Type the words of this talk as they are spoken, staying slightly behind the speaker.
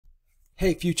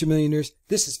Hey future millionaires,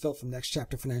 this is Phil from Next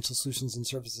Chapter Financial Solutions and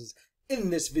Services. In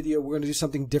this video, we're going to do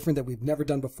something different that we've never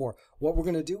done before. What we're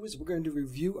going to do is we're going to do a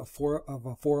review of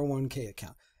a 401k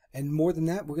account. And more than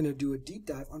that, we're going to do a deep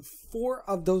dive on 4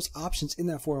 of those options in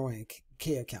that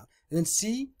 401k account. And then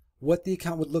see what the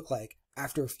account would look like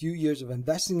after a few years of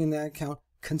investing in that account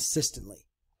consistently.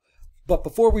 But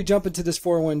before we jump into this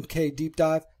 401k deep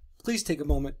dive, please take a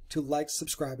moment to like,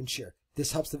 subscribe, and share.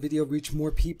 This helps the video reach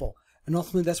more people. And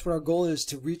ultimately, that's what our goal is,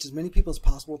 to reach as many people as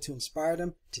possible, to inspire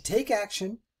them to take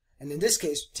action, and in this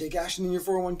case, take action in your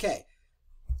 401k.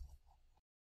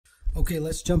 Okay,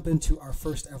 let's jump into our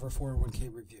first ever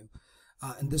 401k review.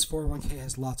 And this 401k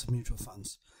has lots of mutual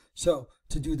funds. So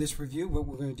to do this review, what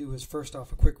we're going to do is first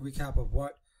off a quick recap of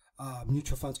what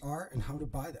mutual funds are and how to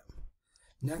buy them.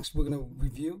 Next, we're going to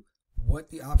review what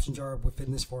the options are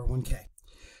within this 401k.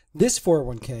 This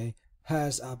 401k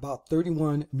has about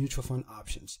 31 mutual fund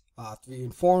options, 3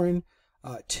 in foreign,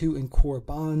 2 in core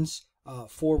bonds,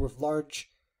 4 with large,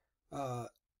 4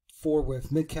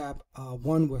 with mid-cap,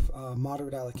 1 with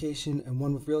moderate allocation, and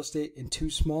 1 with real estate, and 2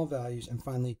 small values, and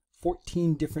finally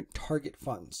 14 different target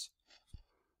funds.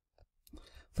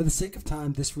 For the sake of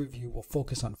time, this review will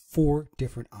focus on 4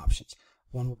 different options.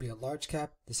 One will be a large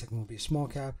cap, the second will be a small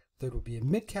cap, third will be a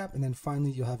mid-cap, and then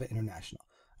finally you'll have an international.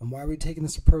 And why are we taking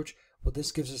this approach? Well,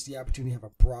 this gives us the opportunity to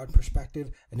have a broad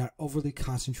perspective and not overly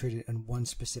concentrated in one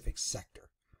specific sector.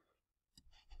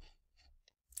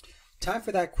 Time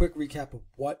for that quick recap of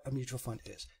what a mutual fund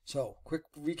is. So, quick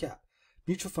recap.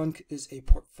 Mutual fund is a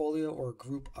portfolio or a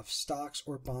group of stocks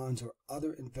or bonds or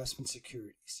other investment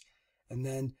securities. And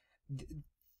then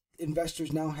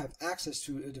investors now have access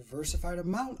to a diversified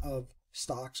amount of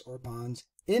stocks or bonds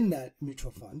in that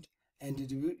mutual fund. And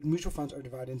the mutual funds are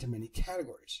divided into many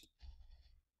categories.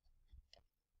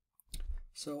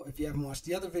 So if you haven't watched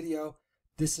the other video,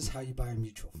 this is how you buy a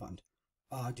mutual fund.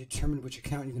 Determine which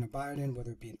account you're going to buy it in,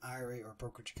 whether it be an IRA or a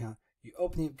brokerage account. You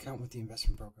open the account with the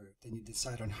investment broker. Then you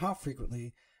decide on how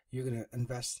frequently you're going to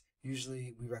invest.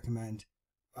 Usually we recommend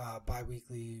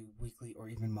bi-weekly, weekly, or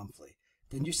even monthly.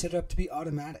 Then you set it up to be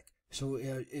automatic, so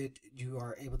you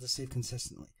are able to save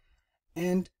consistently.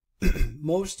 And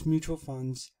most mutual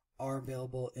funds are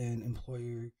available in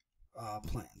employer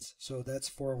plans. So that's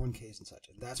 401ks and such.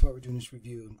 And that's why we're doing this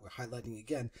review, and we're highlighting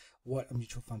again what a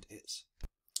mutual fund is.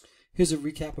 Here's a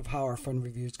recap of how our fund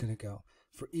review is going to go.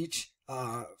 For each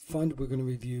fund, we're going to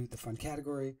review the fund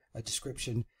category, a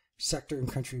description, sector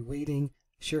and country weighting,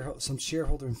 some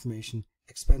shareholder information,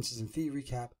 expenses and fee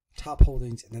recap, top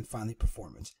holdings, and then finally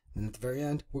performance. And at the very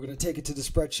end, we're going to take it to the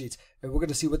spreadsheets, and we're going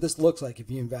to see what this looks like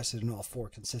if you invested in all 4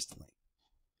 consistently.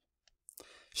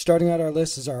 Starting out our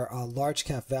list is our large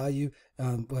cap value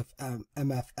with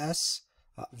MFS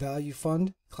value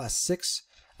fund, class 6,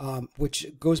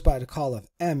 which goes by the call of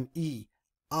MEIKX.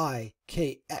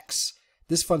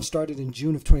 This fund started in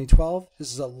June of 2012.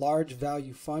 This is a large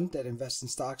value fund that invests in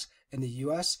stocks in the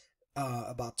U.S.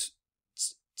 About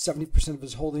 70% of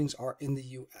his holdings are in the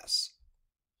U.S.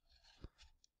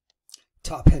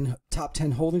 Top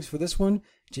 10 holdings for this one: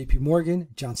 JP Morgan,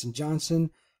 Johnson &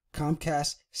 Johnson,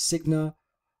 Comcast, Cigna,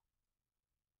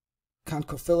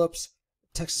 ConocoPhillips,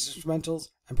 Texas Instrumentals,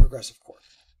 and Progressive Corp.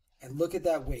 And look at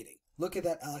that weighting. Look at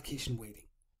that allocation weighting.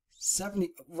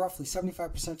 Roughly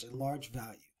 75% in large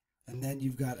value. And then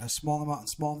you've got a small amount in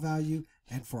small value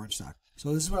and foreign stock.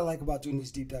 So this is what I like about doing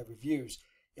these deep dive reviews.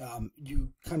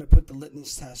 You kind of put the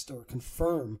litmus test or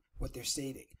confirm what they're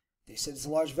stating. They said it's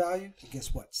a large value, and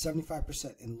guess what?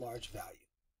 75% in large value.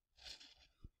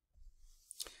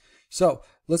 So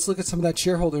let's look at some of that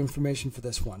shareholder information for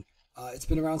this one. It's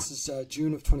been around since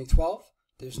June of 2012.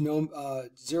 There's no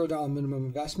 $0 minimum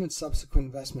investment. Subsequent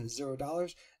investment is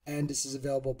 $0, and this is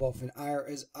available both in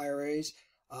IRAs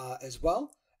as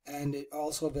well, and it's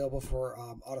also available for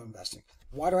auto investing.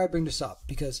 Why do I bring this up?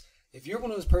 Because if you're one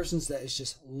of those persons that is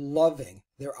just loving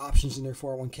their options in their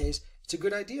 401ks, it's a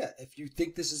good idea. If you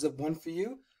think this is the one for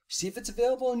you, see if it's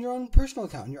available in your own personal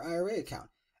account, in your IRA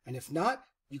account. And if not,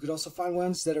 you could also find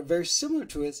ones that are very similar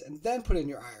to it and then put it in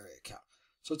your IRA account.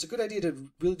 So it's a good idea to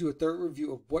really do a thorough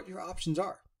review of what your options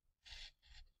are.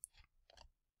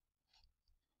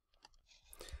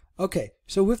 Okay,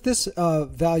 so with this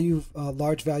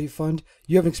large value fund,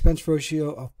 you have an expense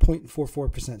ratio of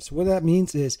 0.44%. So what that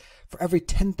means is for every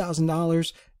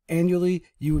 $10,000 annually,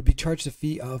 you would be charged a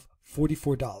fee of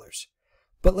 $44.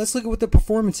 But let's look at what the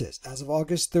performance is. As of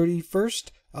August 31st,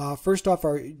 first off,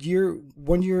 our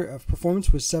 1 year of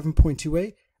performance was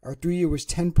 7.28. Our 3 year was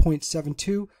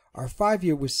 10.72. Our 5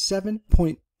 year was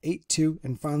 7.82.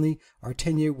 And finally, our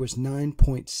 10 year was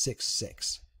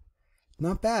 9.66.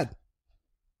 Not bad.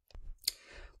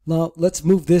 Now, let's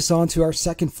move this on to our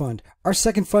second fund. Our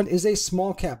second fund is a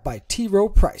small cap by T. Rowe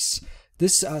Price.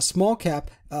 This small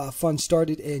cap fund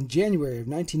started in January of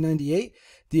 1998.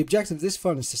 The objective of this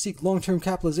fund is to seek long-term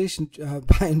capitalization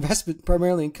by investment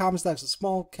primarily in common stocks of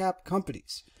small cap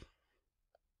companies.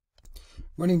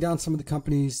 Running down some of the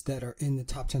companies that are in the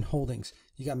top 10 holdings.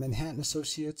 You got Manhattan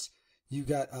Associates. You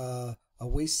got a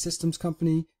waste systems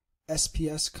company,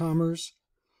 SPS Commerce,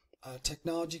 a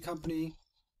technology company,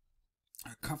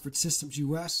 Comfort Systems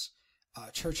US,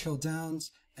 Churchill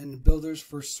Downs, and Builders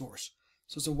First Source.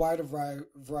 So it's a wider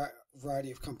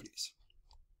variety of companies.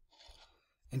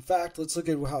 In fact, let's look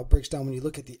at how it breaks down when you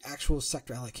look at the actual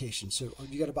sector allocation. So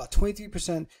you got about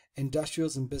 23%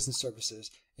 industrials and business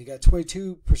services. You got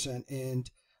 22% in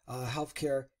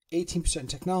healthcare, 18% in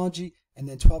technology, and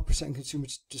then 12% in consumer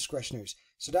discretionaries.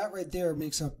 So that right there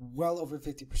makes up well over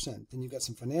 50%. Then you've got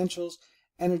some financials,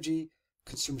 energy,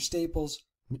 consumer staples,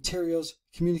 materials,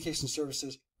 communication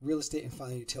services, real estate, and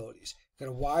finally utilities. Got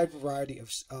a wide variety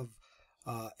of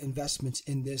investments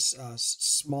in this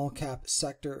small cap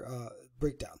sector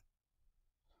breakdown.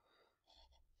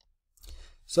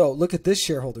 So look at this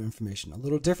shareholder information, a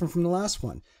little different from the last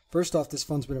one. First off, this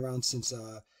fund's been around since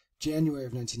January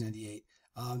of 1998.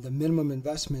 The minimum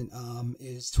investment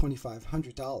is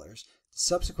 $2,500. The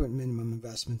subsequent minimum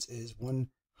investments is $100.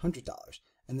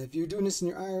 And if you're doing this in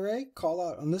your IRA, call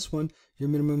out on this one, your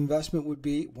minimum investment would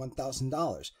be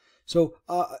 $1,000. So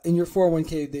in your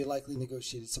 401k, they likely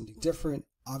negotiated something different.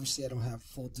 Obviously, I don't have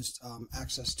full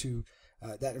access to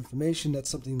that information. That's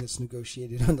something that's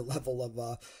negotiated on the level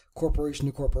of corporation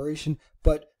to corporation.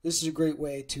 But this is a great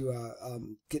way to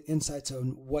get insights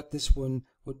on what this one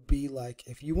would be like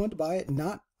if you want to buy it,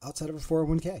 not outside of a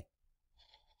 401k.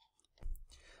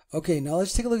 Okay, now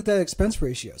let's take a look at the expense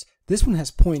ratios. This one has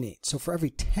 0.8. So for every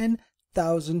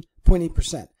 10,000,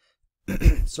 0.8%.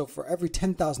 So for every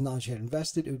 $10,000 you had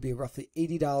invested, it would be roughly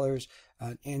 $80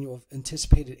 annual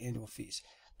anticipated annual fees.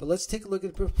 But let's take a look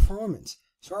at the performance.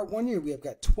 So our 1 year we have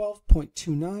got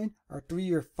 12.29, our 3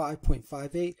 year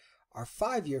 5.58, our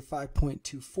 5 year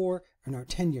 5.24, and our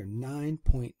 10 year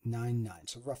 9.99.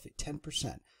 So roughly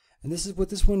 10%. And this is what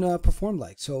this one performed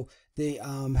like. So they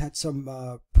had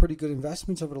some pretty good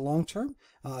investments over the long term,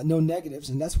 no negatives.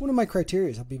 And that's one of my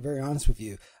criteria. I'll be very honest with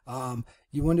you.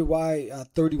 You wonder why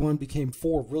 31 became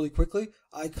 4 really quickly.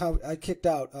 I kicked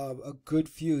out a good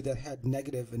few that had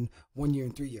negative in 1 year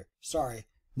and 3 year. Sorry,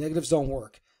 negatives don't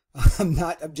work. I'm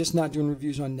just not doing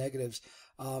reviews on negatives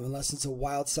unless it's a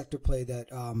wild sector play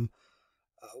that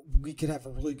we could have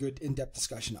a really good in-depth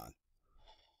discussion on.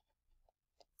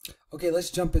 Okay,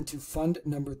 let's jump into fund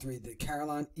number 3, the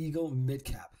Caroline Eagle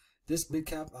Midcap. This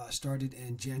midcap started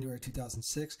in January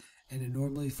 2006, and it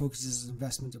normally focuses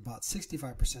investment about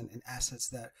 65% in assets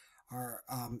that are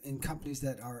in companies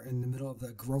that are in the middle of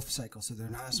the growth cycle. So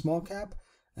they're not a small cap,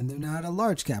 and they're not a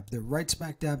large cap. They're right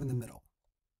smack dab in the middle.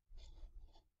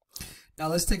 Now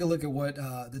let's take a look at what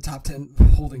the top 10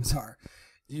 holdings are.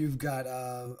 You've got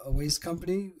a waste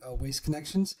company, Waste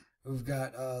Connections. We've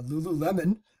got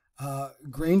Lululemon,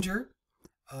 Granger,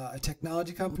 a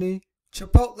technology company,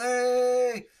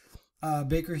 Chipotle,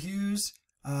 Baker Hughes,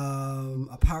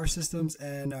 a Power Systems,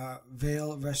 and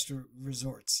Vail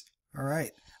Resorts. All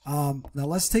right. Now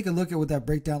let's take a look at what that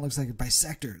breakdown looks like by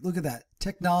sector. Look at that.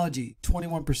 Technology,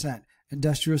 21%.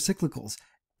 Industrial cyclicals,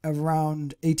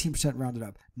 around 18% rounded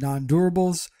up.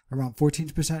 Non-durables, around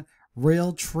 14%.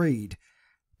 Rail trade,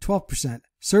 12%.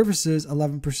 Services,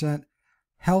 11%.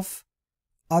 Health,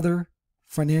 other,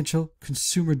 financial,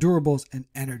 consumer durables, and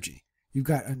energy. You've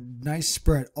got a nice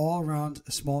spread all around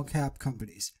small cap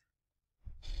companies.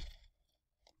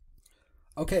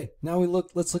 Okay, now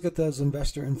let's look at those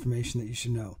investor information that you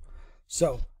should know.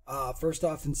 So first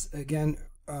off, again,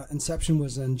 inception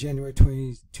was in January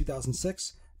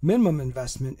 2006. Minimum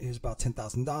investment is about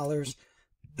 $10,000.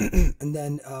 And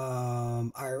then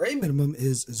IRA minimum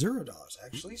is $0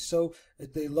 actually. So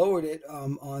they lowered it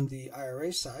on the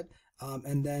IRA side.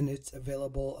 And then it's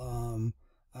available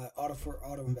for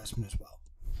auto investment as well.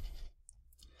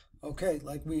 Okay,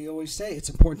 like we always say, it's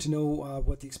important to know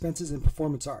what the expenses and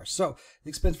performance are. So the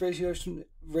expense ratio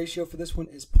for this one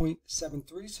is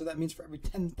 0.73. So that means for every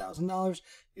 $10,000,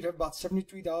 you'd have about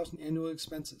 $73 in annual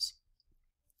expenses.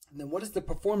 And then what does the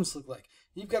performance look like?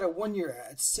 You've got a 1 year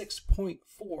at 6.4,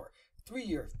 3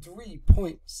 year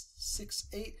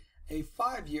 3.68, a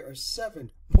 5 year of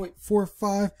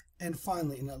 7.45, and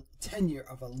finally in a 10 year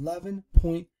of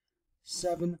 11.71.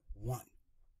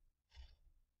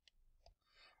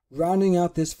 Rounding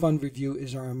out this fund review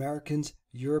is our Americans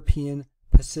European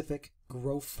Pacific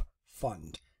Growth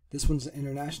Fund. This one's an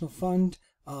international fund.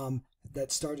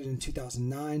 that started in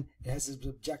 2009. It has its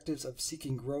objectives of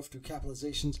seeking growth through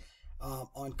capitalizations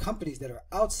on companies that are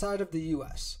outside of the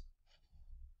U.S.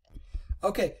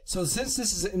 Okay, so since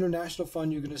this is an international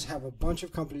fund, you're going to have a bunch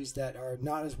of companies that are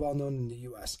not as well known in the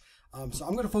U.S. So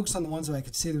I'm going to focus on the ones that I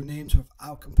can say their names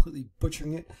without completely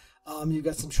butchering it. You've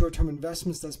got some short-term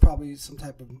investments. That's probably some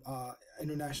type of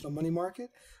international money market.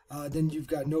 Then you've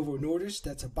got Novo Nordisk.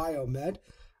 That's a biomed.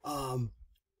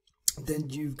 Then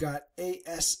you've got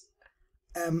ASML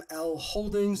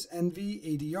Holdings,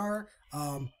 NV, ADR,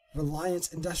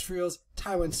 Reliance Industrials,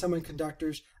 Taiwan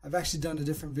Semiconductors. I've actually done a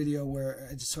different video where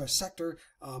I just saw a sector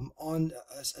on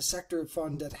a sector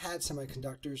fund that had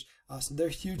semiconductors. So they're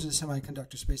huge in the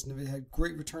semiconductor space, and they had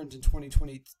great returns in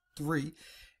 2023.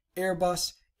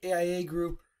 Airbus, AIA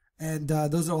Group, and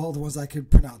those are all the ones I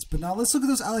could pronounce. But now let's look at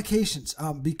those allocations.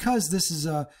 Because this is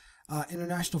a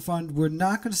international fund, we're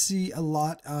not going to see a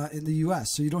lot in the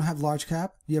U.S. So you don't have large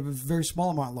cap. You have a very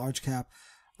small amount of large cap.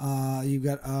 You've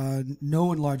got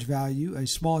no in large value, a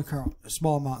small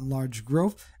amount in large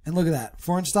growth, and look at that.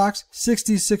 Foreign stocks,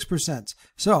 66%.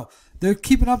 So they're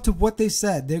keeping up to what they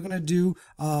said. They're going to do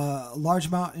a large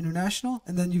amount international,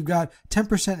 and then you've got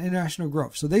 10% international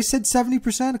growth. So they said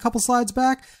 70% a couple slides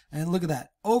back, and look at that.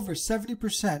 Over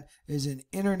 70% is in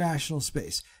international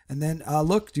space. And then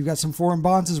look, you've got some foreign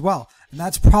bonds as well, and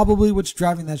that's probably what's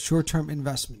driving that short-term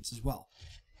investments as well.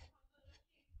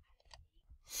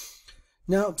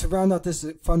 Now, to round out this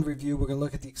fund review, we're going to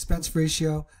look at the expense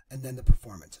ratio and then the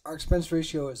performance. Our expense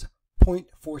ratio is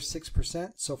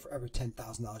 0.46%. So for every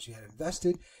 $10,000 you had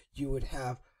invested, you would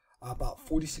have about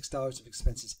 $46 of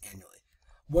expenses annually.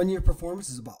 1 year performance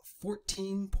is about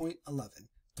 14.11.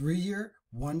 3 year,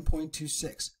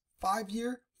 1.26. 5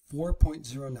 year,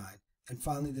 4.09. And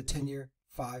finally, the 10 year,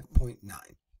 5.9.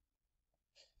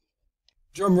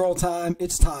 Drum roll time.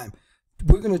 It's time.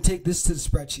 We're going to take this to the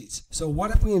spreadsheets. So what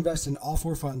if we invest in all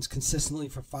 4 funds consistently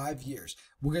for 5 years?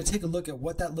 We're going to take a look at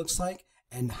what that looks like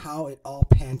and how it all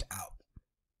panned out.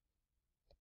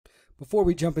 Before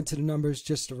we jump into the numbers,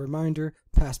 just a reminder,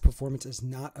 past performance is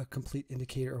not a complete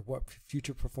indicator of what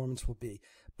future performance will be,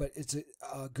 but it's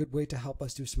a good way to help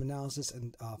us do some analysis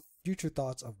and future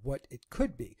thoughts of what it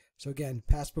could be. So again,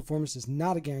 past performance is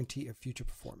not a guarantee of future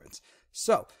performance.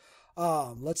 So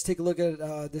let's take a look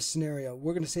at this scenario.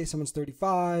 We're going to say someone's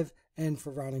 35, and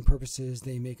for rounding purposes,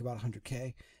 they make about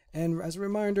 100K. And as a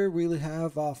reminder, we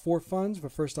have 4 funds.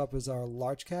 But first up is our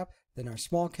large cap, then our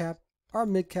small cap, our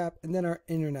mid cap, and then our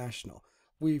international.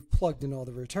 We've plugged in all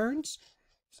the returns.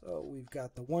 So we've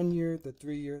got the 1 year, the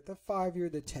 3 year, the 5 year,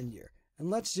 the 10 year. And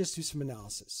let's just do some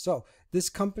analysis. So this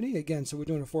company, again, so we're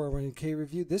doing a 401K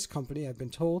review. This company, I've been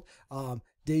told,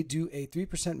 they do a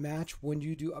 3% match when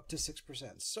you do up to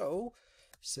 6%. So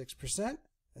 6%,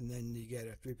 and then you get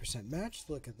a 3% match.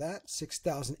 Look at that,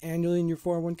 $6,000 annually in your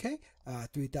 401k,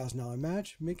 $3,000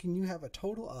 match, making you have a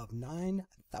total of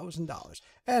 $9,000.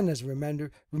 And as a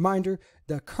reminder,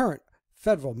 the current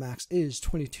federal max is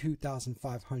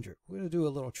 $22,500. We're going to do a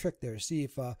little trick there to see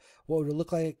if what would it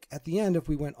look like at the end if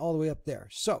we went all the way up there.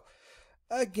 So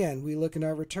again, we look at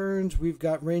our returns. We've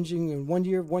got ranging in 1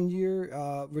 year. 1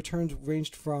 year returns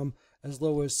ranged from as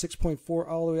low as 6.4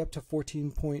 all the way up to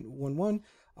 14.11.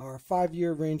 Our 5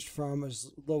 year ranged from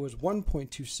as low as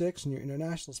 1.26 in your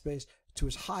international space to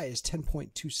as high as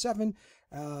 10.27.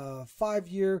 5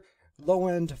 year low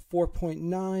end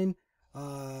 4.9,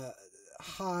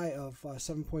 high of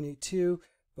 7.82.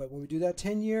 But when we do that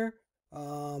 10 year,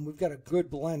 we've got a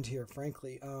good blend here,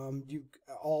 frankly. You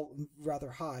all rather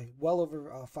high, well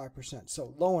over 5%.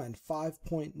 So low end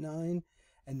 5.9,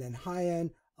 and then high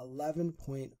end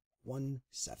 11.17.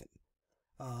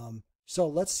 So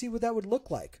let's see what that would look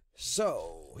like.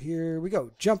 So here we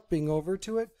go, jumping over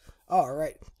to it. All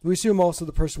right, we assume also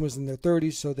the person was in their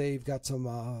 30s, so they've got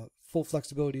some full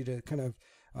flexibility to kind of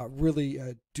really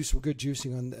do some good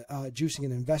juicing on the, juicing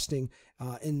and investing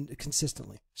in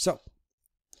consistently. So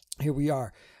here we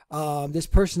are. This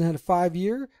person had a 5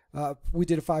 year. We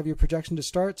did a 5 year projection to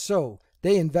start. So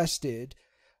they invested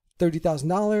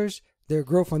 $30,000. Their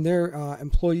growth on their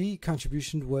employee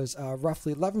contribution was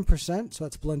roughly 11%. So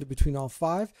that's blended between all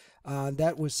 5.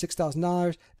 That was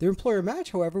 $6,000. Their employer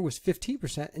match, however, was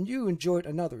 15%, and you enjoyed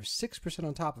another 6%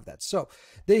 on top of that. So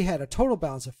they had a total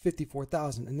balance of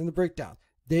 $54,000. And then the breakdown: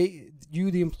 the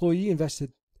employee,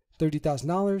 invested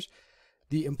 $30,000.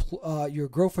 Your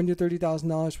growth on your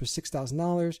 $30,000 was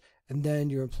 $6,000, and then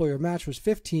your employer match was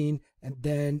 $15,000, and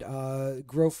then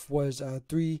growth was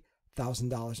 $3,000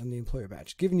 on the employer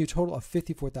match, giving you a total of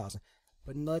 $54,000.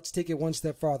 But let's take it one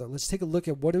step farther. Let's take a look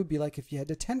at what it would be like if you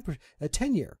had a 10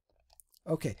 year.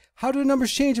 Okay, how do the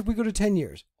numbers change if we go to 10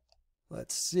 years?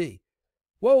 Let's see.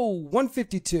 Whoa,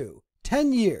 152.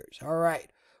 10 years. All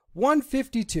right.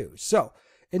 152. So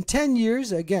in 10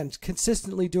 years, again,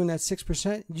 consistently doing that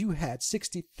 6%, you had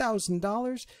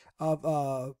 $60,000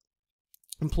 of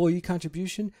employee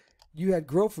contribution. You had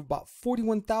growth of about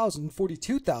 $41,000,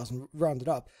 $42,000 rounded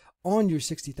up on your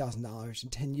 $60,000 in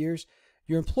 10 years.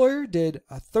 Your employer did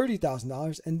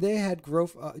 $30,000, and they had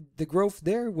growth. The growth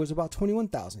there was about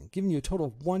 $21,000, giving you a total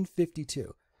of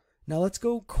 $152. Now let's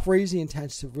go crazy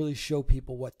intense to really show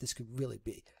people what this could really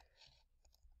be.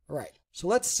 All right. So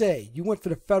let's say you went for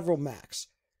the federal max.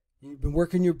 You've been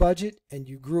working your budget, and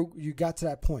you got to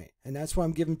that point, and that's why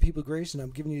I'm giving people grace, and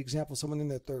I'm giving you an example of someone in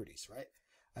their 30s, right?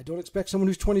 I don't expect someone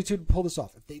who's 22 to pull this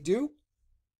off. If they do,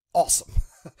 awesome.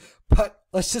 But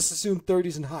let's just assume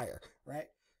 30s and higher, right?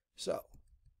 So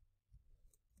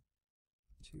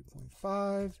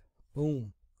 2.5,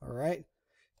 boom. All right.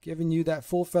 Giving you that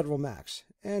full federal max.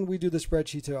 And we do the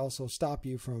spreadsheet to also stop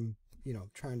you from,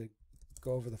 trying to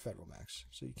go over the federal max.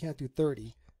 So you can't do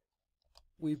 30.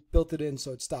 We built it in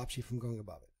so it stops you from going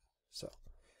above it. So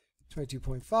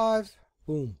 22.5,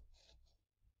 boom.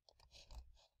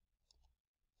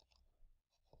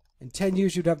 In 10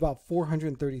 years, you'd have about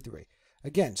 433.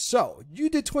 Again, so you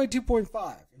did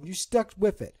 22.5 and you stuck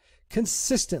with it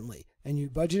consistently and you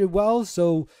budgeted well,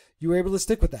 so you were able to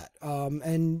stick with that.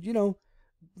 And,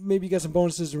 maybe you got some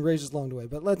bonuses and raises along the way,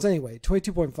 but let's anyway,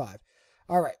 22.5.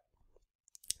 All right.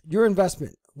 Your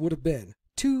investment would have been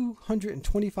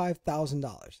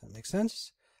 $225,000. That makes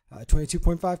sense?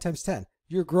 22.5 times 10.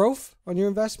 Your growth on your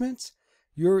investments,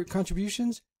 your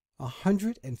contributions,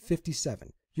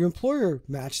 157. Your employer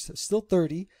matched still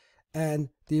 30, and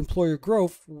the employer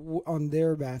growth on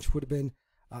their match would have been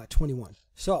 21.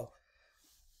 So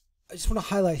I just want to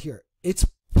highlight here, it's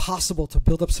possible to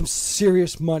build up some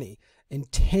serious money in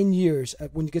 10 years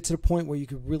when you get to the point where you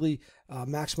could really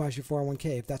maximize your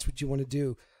 401k, if that's what you want to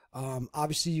do.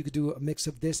 Obviously, you could do a mix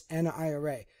of this and an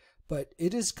IRA, but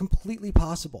it is completely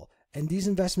possible. And these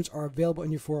investments are available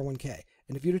in your 401k.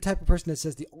 And if you're the type of person that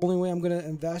says the only way I'm going to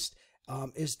invest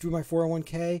is through my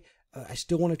 401k, I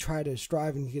still want to try to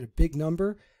strive and get a big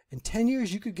number. In 10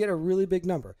 years, you could get a really big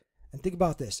number. And think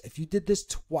about this. If you did this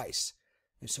twice,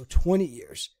 and so 20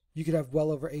 years, you could have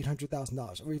well over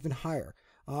 $800,000 or even higher.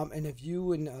 And if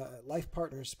you and a life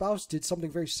partner or spouse did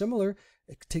something very similar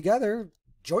together,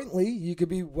 jointly, you could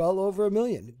be well over $1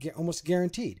 million, almost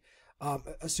guaranteed,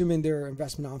 assuming their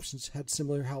investment options had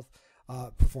similar health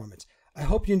performance. I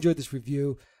hope you enjoyed this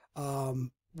review.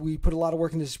 We put a lot of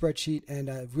work into the spreadsheet and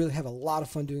really have a lot of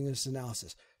fun doing this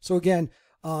analysis. So again,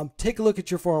 take a look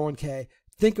at your 401k,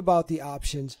 think about the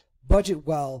options, budget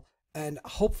well, and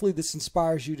hopefully this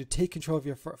inspires you to take control of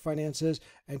your finances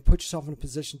and put yourself in a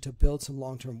position to build some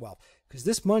long-term wealth. Because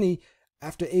this money,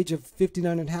 after the age of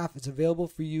 59 and a half, is available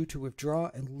for you to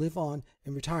withdraw and live on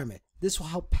in retirement. This will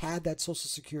help pad that Social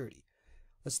Security.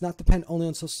 Let's not depend only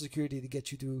on Social Security to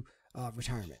get you through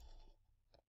retirement.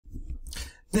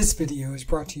 This video is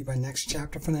brought to you by Next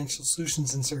Chapter Financial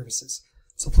Solutions and Services.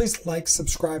 So please like,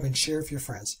 subscribe, and share with your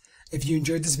friends. If you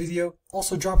enjoyed this video,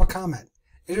 also drop a comment.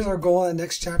 It is our goal at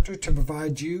Next Chapter to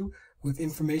provide you with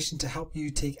information to help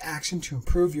you take action to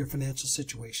improve your financial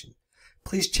situation.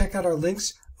 Please check out our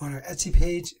links on our Etsy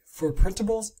page for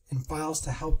printables and files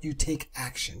to help you take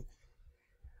action.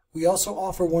 We also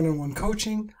offer one-on-one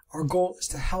coaching. Our goal is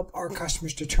to help our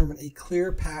customers determine a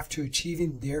clear path to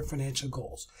achieving their financial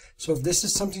goals. So if this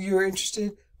is something you are interested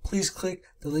in, please click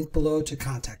the link below to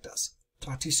contact us.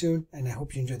 Talk to you soon, and I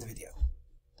hope you enjoyed the video.